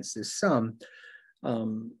evidence. There's some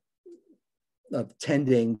of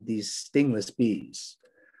tending these stingless bees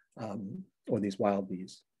or these wild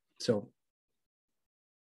bees. So,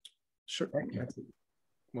 sure.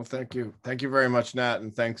 Well, thank you. Thank you very much, Nat,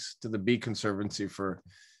 and thanks to the Bee Conservancy for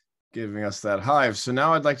giving us that hive. So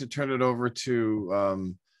now I'd like to turn it over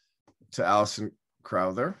to Allison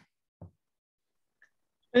Crowther.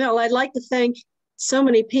 Well, I'd like to thank so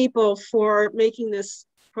many people for making this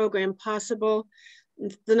program possible.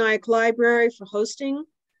 The Nyack Library for hosting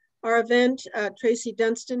our event, Tracy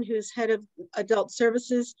Dunstan, who's head of adult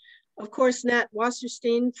services, of course, Nat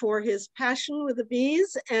Wasserstein for his passion with the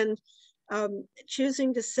bees and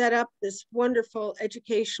choosing to set up this wonderful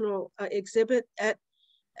educational exhibit at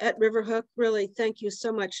Riverhook. Really, thank you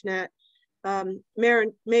so much, Nat.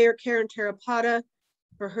 Mayor Karen Terrapata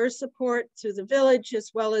for her support through the village,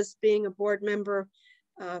 as well as being a board member,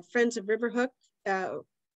 Friends of Riverhook.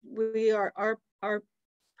 Our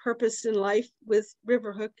purpose in life with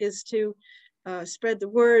Riverhook is to spread the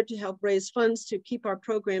word, to help raise funds, to keep our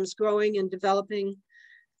programs growing and developing.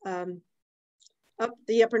 Up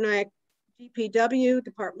the Upper Nyack DPW,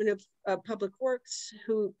 Department of Public Works,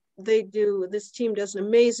 this team does an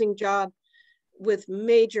amazing job with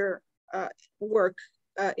major work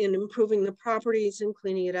in improving the properties and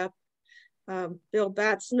cleaning it up. Bill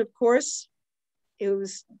Batson, of course,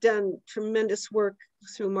 who's done tremendous work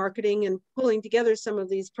through marketing and pulling together some of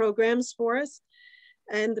these programs for us.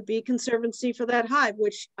 And the Bee Conservancy for that hive,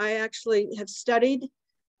 which I actually have studied.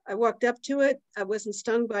 I walked up to it. I wasn't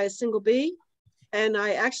stung by a single bee. And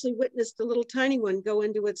I actually witnessed a little tiny one go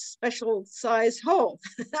into its special size hole.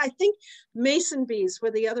 I think mason bees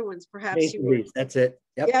were the other ones, perhaps. Mason bees, that's it.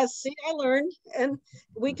 Yep. Yes, see, I learned. And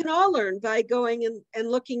we can all learn by going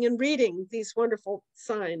and looking and reading these wonderful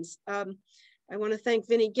signs. I want to thank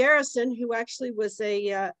Vinnie Garrison, who actually was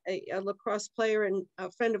a lacrosse player and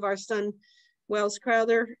a friend of our son, Wells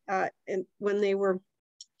Crowther, and when they were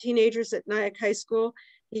teenagers at Nyack High School.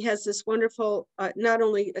 He has this wonderful, not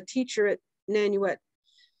only a teacher at Nanuet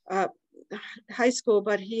High School,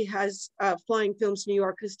 but he has Flying Films New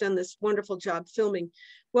York, who's done this wonderful job filming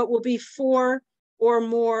what will be 4 or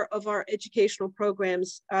more of our educational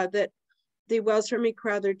programs that the Wells Hermie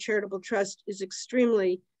Crowther Charitable Trust is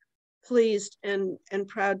extremely pleased and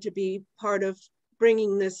proud to be part of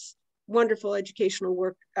bringing this wonderful educational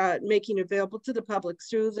work, making available to the public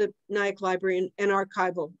through the Nyack Library and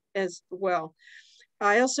archival as well.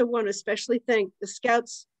 I also want to especially thank the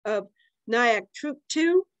Scouts of Nyack Troop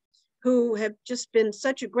 2, who have just been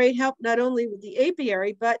such a great help, not only with the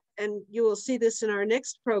apiary, but, and you will see this in our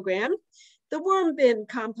next program, the worm bin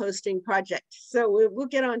composting project. So we'll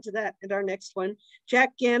get on to that at our next one.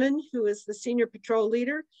 Jack Gannon, who is the senior patrol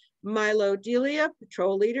leader, Milo Delia,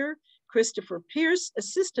 patrol leader, Christopher Pierce,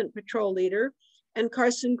 assistant patrol leader, and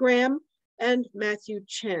Carson Graham and Matthew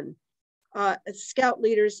Chen. Scout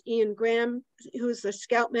leaders, Ian Graham, who's the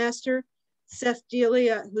scoutmaster, Seth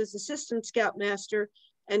Delia, who's assistant scoutmaster,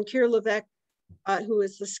 and Keir Levesque, who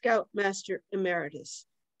is the scoutmaster emeritus.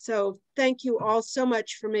 So thank you all so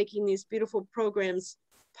much for making these beautiful programs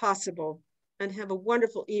possible, and have a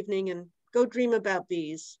wonderful evening, and go dream about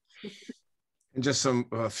bees. And just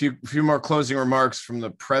a few more closing remarks from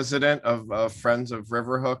the president of Friends of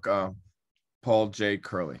Riverhook, Paul J.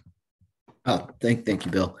 Curley. Oh, thank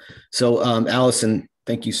you, Bill. So, Allison,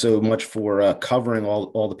 thank you so much for covering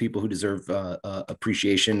all the people who deserve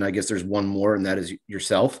appreciation. I guess there's one more, and that is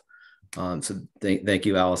yourself. So thank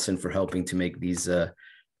you, Allison, for helping to make these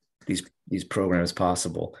programs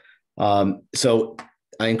possible. So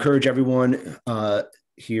I encourage everyone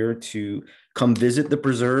here to come visit the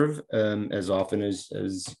preserve as often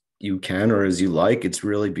as you can or as you like. It's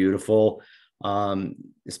really beautiful,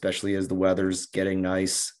 especially as the weather's getting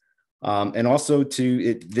nice. And also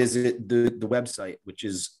to visit the website, which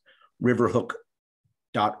is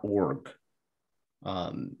riverhook.org.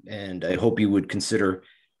 And I hope you would consider,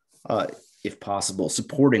 if possible,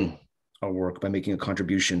 supporting our work by making a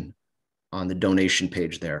contribution on the donation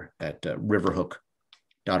page there at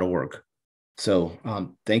riverhook.org. So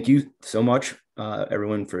thank you so much,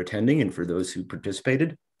 everyone, for attending and for those who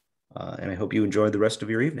participated. And I hope you enjoy the rest of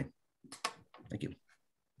your evening. Thank you.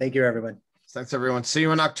 Thank you, everyone. Thanks, everyone. See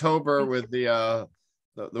you in October with the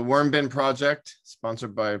Worm Bin Project,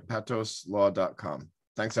 sponsored by patoslaw.com.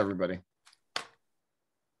 Thanks, everybody.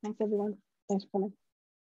 Thanks, everyone. Thanks for coming.